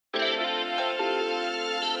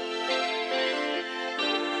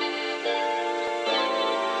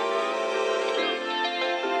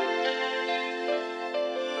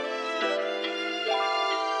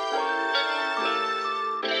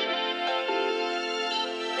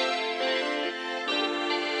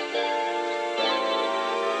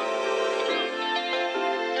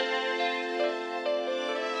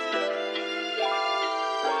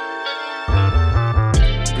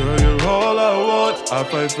I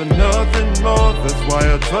fight for nothing more. That's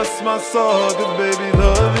why I trust my soul. Cause baby,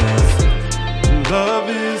 love is, love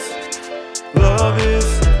is, love is,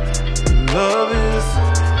 love is,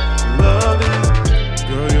 love is.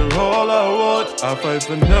 Girl, you're all I want. I fight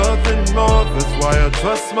for nothing more. That's why I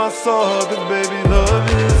trust my soul. Cause baby, love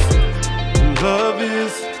is, love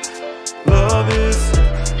is, love is,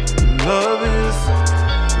 love is,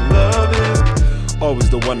 love is. Always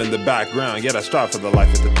the one in the background, yet I strive for the life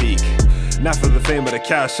at the peak. Not for the fame or the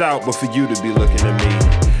cash out, but for you to be looking at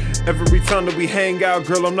me. Every time that we hang out,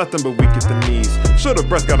 girl, I'm nothing but weak at the knees. Shoulder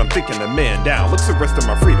breast got I'm thinking a man down. Looks arresting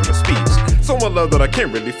my freedom of speech. So much love that I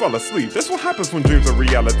can't really fall asleep. That's what happens when dreams are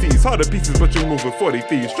realities. Hard to pieces, but you move with 40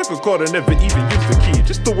 thieves. Struck a chord and never even used the key.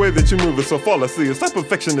 Just the way that you move is so flawlessly. It's like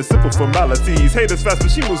perfection is simple formalities. Haters fast,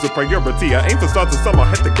 but she moves with priority. I aim for stars and somehow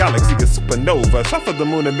hit the galaxy. A supernova. Shot for the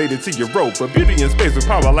moon and made it to Europa. Beauty in space with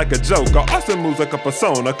power like a joke. Our awesome moves like a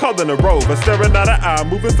persona. Called in a rover. Staring out of eye,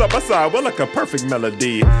 moving side by side. Well, like a perfect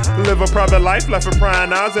melody. Live a private life, left with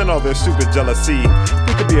prying eyes and all their stupid jealousy.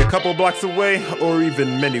 We could be a couple blocks away, or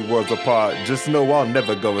even many worlds apart. Just know I'll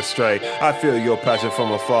never go astray. I feel your passion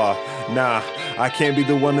from afar. Nah, I can't be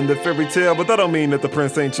the one in the fairy tale, but that don't mean that the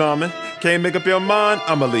prince ain't charming. Can't make up your mind?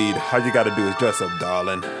 I'ma lead. All you gotta do is dress up,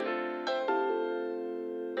 darling.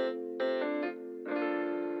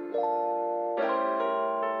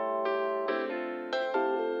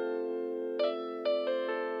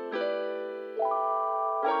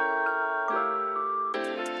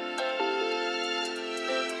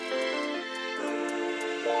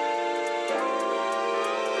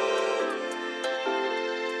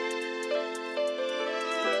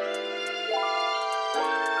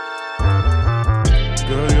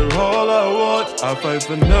 Girl, you're all I want. I fight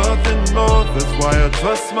for nothing more. That's why I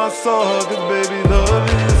trust my soul. Cause baby, love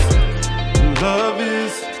is, love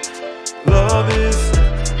is, love is,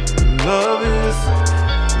 love is,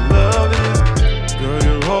 love is. Girl,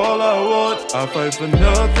 you're all I want. I fight for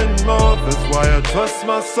nothing more. That's why I trust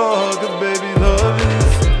my soul. Cause baby, love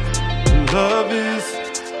is, love is,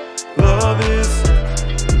 love is,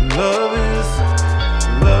 love is.